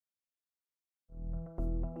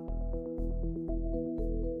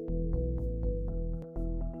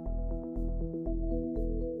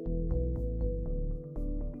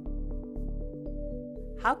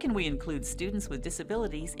How can we include students with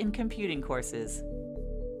disabilities in computing courses?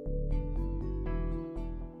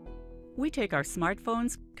 We take our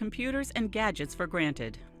smartphones, computers, and gadgets for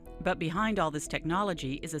granted. But behind all this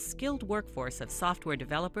technology is a skilled workforce of software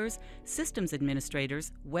developers, systems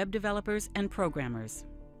administrators, web developers, and programmers.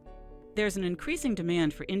 There's an increasing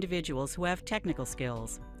demand for individuals who have technical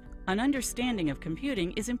skills. An understanding of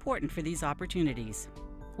computing is important for these opportunities.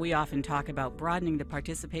 We often talk about broadening the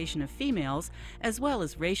participation of females as well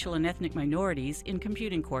as racial and ethnic minorities in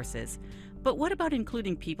computing courses. But what about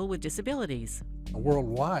including people with disabilities?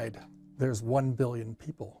 Worldwide, there's 1 billion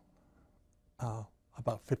people.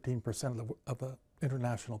 About 15% of the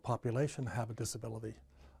international population have a disability,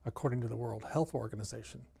 according to the World Health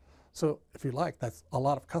Organization. So if you like, that's a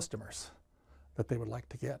lot of customers that they would like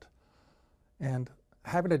to get. And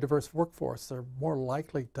having a diverse workforce, they're more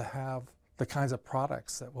likely to have the kinds of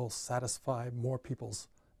products that will satisfy more people's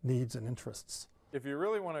needs and interests. If you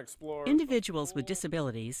really want to explore... Individuals with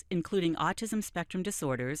disabilities, including autism spectrum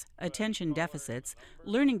disorders, attention deficits,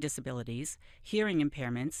 learning disabilities, hearing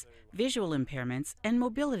impairments, visual impairments, and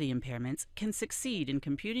mobility impairments, can succeed in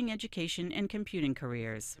computing education and computing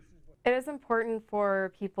careers. It is important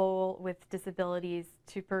for people with disabilities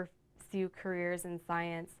to pursue careers in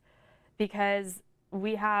science because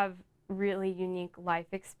we have really unique life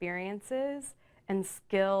experiences and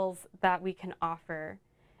skills that we can offer.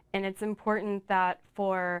 And it's important that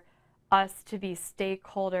for us to be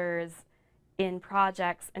stakeholders in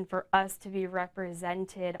projects and for us to be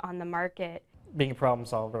represented on the market. Being a problem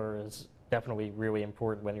solver is definitely really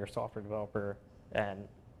important when you're a software developer. And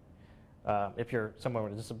if you're someone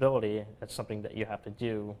with a disability, it's something that you have to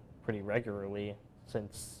do pretty regularly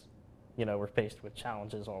since, you know, we're faced with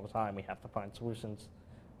challenges all the time. We have to find solutions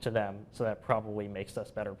to them. So that probably makes us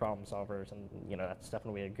better problem solvers. And, you know, that's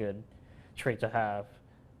definitely a good trait to have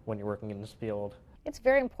when you're working in this field. It's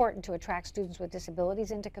very important to attract students with disabilities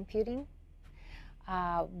into computing.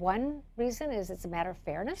 One reason is it's a matter of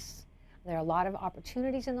fairness. There are a lot of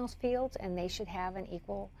opportunities in those fields and they should have an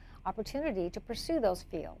equal opportunity to pursue those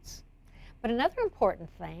fields. But another important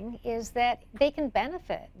thing is that they can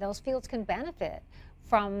benefit, those fields can benefit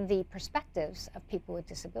from the perspectives of people with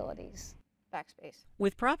disabilities. Backspace.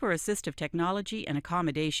 With proper assistive technology and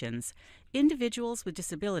accommodations, individuals with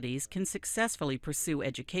disabilities can successfully pursue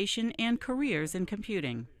education and careers in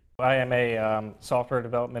computing. I am a software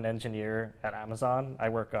development engineer at Amazon. I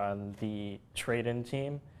work on the trade-in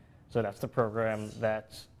team. So that's the program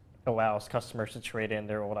that allows customers to trade in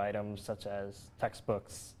their old items such as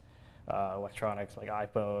textbooks, electronics like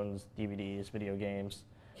iPhones, DVDs, video games.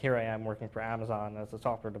 Here I am working for Amazon as a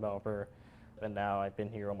software developer. And now I've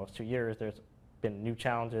been here almost 2 years. There's been new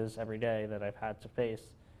challenges every day that I've had to face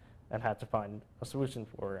and had to find a solution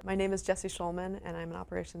for. My name is Jessie Schulman, and I'm an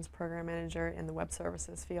operations program manager in the web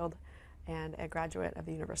services field and a graduate of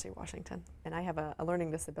the University of Washington. And I have a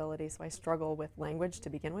learning disability, so I struggle with language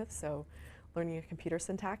to begin with, so learning a computer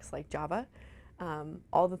syntax like Java.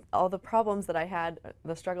 All the problems that I had,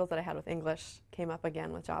 the struggles that I had with English came up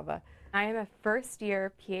again with Java. I am a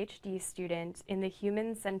first-year PhD student in the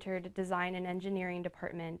Human-Centered Design and Engineering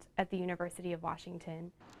Department at the University of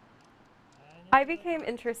Washington. I became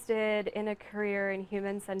interested in a career in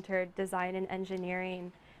human-centered design and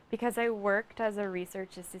engineering because I worked as a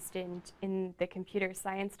research assistant in the computer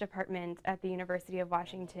science department at the University of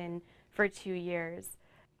Washington for 2 years.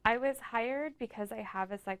 I was hired because I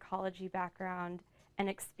have a psychology background and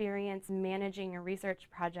experience managing research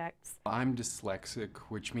projects. I'm dyslexic,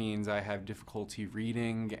 which means I have difficulty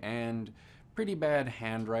reading and pretty bad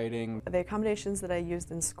handwriting. The accommodations that I used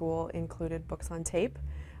in school included books on tape.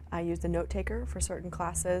 I used a note taker for certain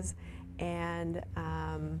classes, and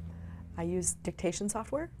I used dictation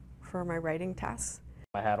software for my writing tasks.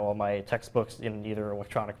 I had all my textbooks in either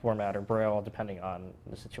electronic format or Braille, depending on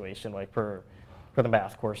the situation. Like for the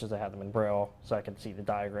math courses, I had them in Braille, so I could see the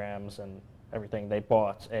diagrams and everything. They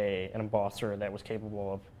bought an embosser that was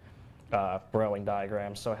capable of Brailling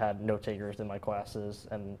diagrams, so I had note takers in my classes,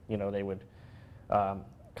 and you know they would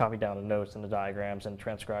copy down the notes and the diagrams and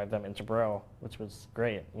transcribe them into Braille, which was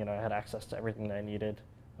great. You know, I had access to everything that I needed.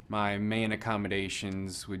 My main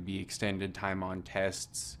accommodations would be extended time on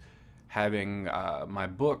tests, having my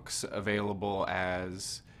books available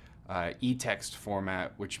as e-text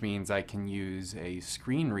format, which means I can use a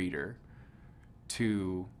screen reader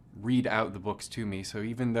to read out the books to me. So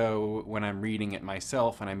even though when I'm reading it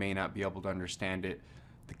myself and I may not be able to understand it,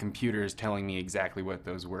 the computer is telling me exactly what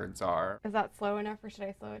those words are. Is that slow enough, or should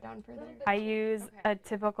I slow it down further? I use a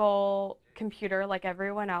typical computer like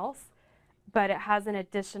everyone else, but it has an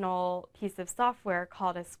additional piece of software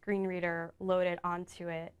called a screen reader loaded onto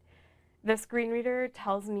it. The screen reader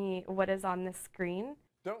tells me what is on the screen.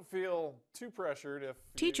 Don't feel too pressured if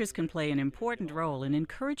Teachers can play an important role in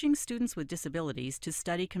encouraging students with disabilities to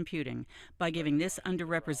study computing by giving this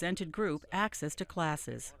underrepresented group access to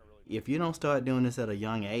classes. If you don't start doing this at a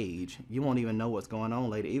young age, you won't even know what's going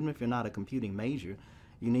on later. Even if you're not a computing major,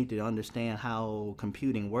 you need to understand how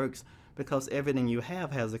computing works, because everything you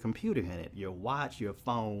have has a computer in it. Your watch, your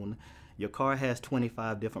phone, your car has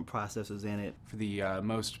 25 different processors in it. For the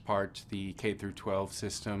most part, the K through 12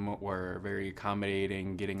 system were very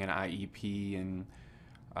accommodating, getting an IEP and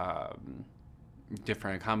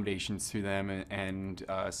different accommodations through them, and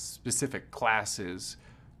specific classes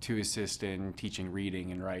to assist in teaching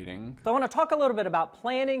reading and writing. So I want to talk a little bit about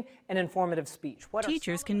planning and informative speech.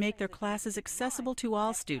 Teachers can make their classes accessible to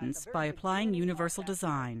all students by applying universal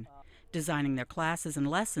design, designing their classes and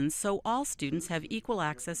lessons so all students have equal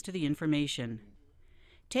access to the information.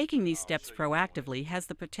 Taking these steps proactively has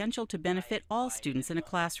the potential to benefit all students in a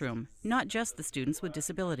classroom, not just the students with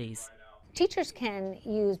disabilities. Teachers can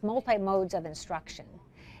use multi-modes of instruction,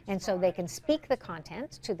 and so they can speak the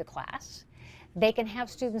content to the class. They can have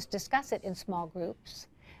students discuss it in small groups.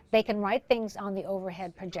 They can write things on the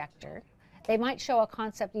overhead projector. They might show a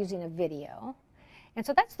concept using a video. And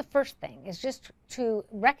so that's the first thing, is just to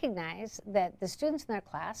recognize that the students in their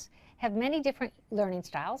class have many different learning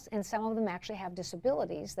styles, and some of them actually have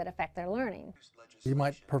disabilities that affect their learning. You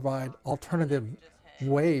might provide alternative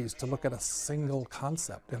ways to look at a single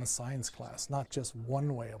concept in a science class, not just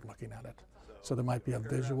one way of looking at it. So there might be a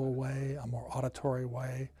visual way, a more auditory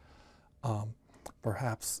way,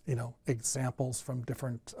 perhaps, examples from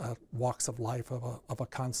different walks of life of a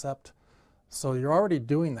concept. So you're already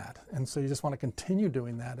doing that, and so you just want to continue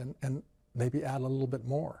doing that and maybe add a little bit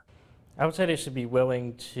more. I would say they should be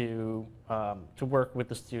willing to work with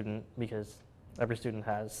the student, because every student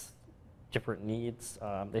has different needs.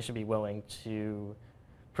 They should be willing to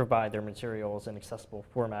provide their materials in accessible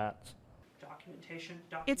formats.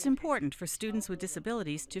 It's important for students with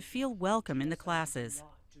disabilities to feel welcome in the classes.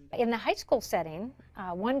 In the high school setting,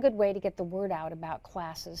 one good way to get the word out about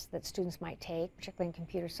classes that students might take, particularly in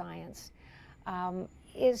computer science,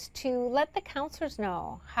 is to let the counselors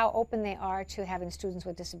know how open they are to having students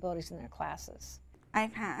with disabilities in their classes.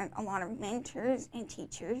 I've had a lot of mentors and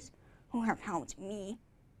teachers who have helped me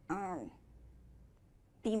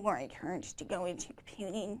be more encouraged to go into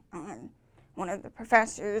computing. One of the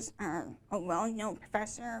professors, a well-known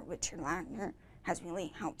professor, Richard Lackner, has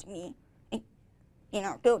really helped me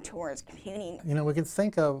go towards computing. We can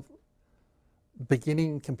think of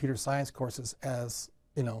beginning computer science courses as,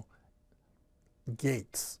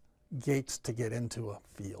 gates to get into a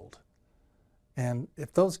field. And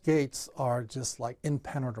if those gates are just like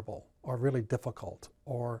impenetrable or really difficult,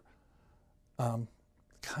 or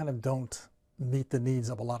kind of don't meet the needs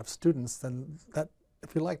of a lot of students, then that,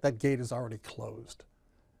 if you like, that gate is already closed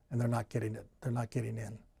and they're not getting it, they're not getting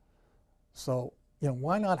in. So,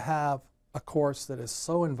 why not have a course that is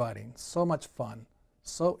so inviting, so much fun,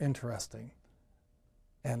 so interesting,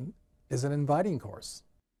 and is an inviting course?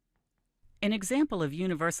 An example of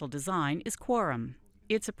universal design is Quorum.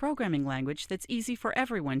 It's a programming language that's easy for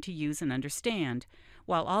everyone to use and understand,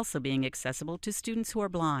 while also being accessible to students who are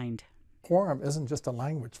blind. Quorum isn't just a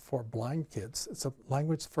language for blind kids, it's a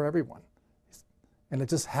language for everyone. And it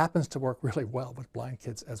just happens to work really well with blind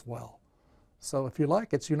kids as well. So if you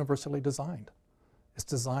like, it's universally designed. It's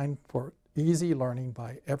designed for easy learning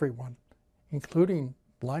by everyone, including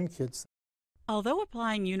blind kids. Although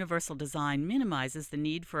applying universal design minimizes the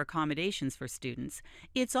need for accommodations for students,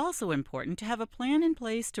 it's also important to have a plan in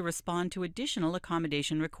place to respond to additional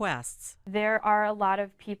accommodation requests. There are a lot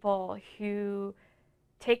of people who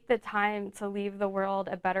take the time to leave the world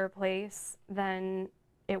a better place than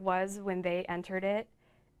it was when they entered it,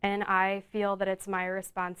 and I feel that it's my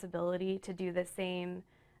responsibility to do the same,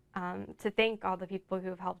 to thank all the people who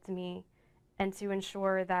have helped me, and to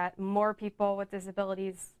ensure that more people with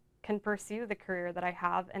disabilities can pursue the career that I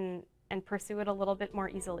have and pursue it a little bit more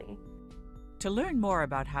easily. To learn more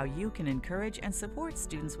about how you can encourage and support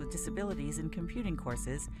students with disabilities in computing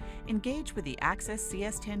courses, engage with the Access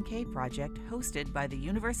CS10K project hosted by the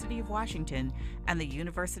University of Washington and the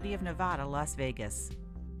University of Nevada, Las Vegas.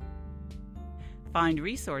 Find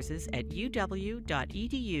resources at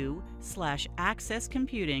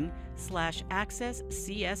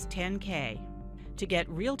uw.edu/accesscomputing/accesscs10k. To get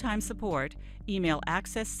real-time support, email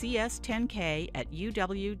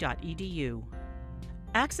accesscs10k@uw.edu.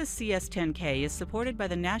 Access CS10K is supported by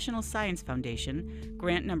the National Science Foundation,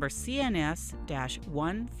 grant number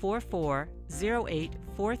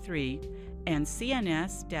CNS-1440843 and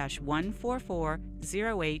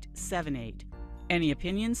CNS-1440878. Any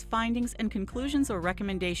opinions, findings, and conclusions or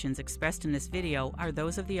recommendations expressed in this video are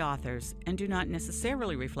those of the authors and do not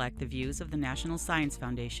necessarily reflect the views of the National Science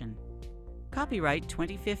Foundation. Copyright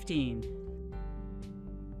 2015.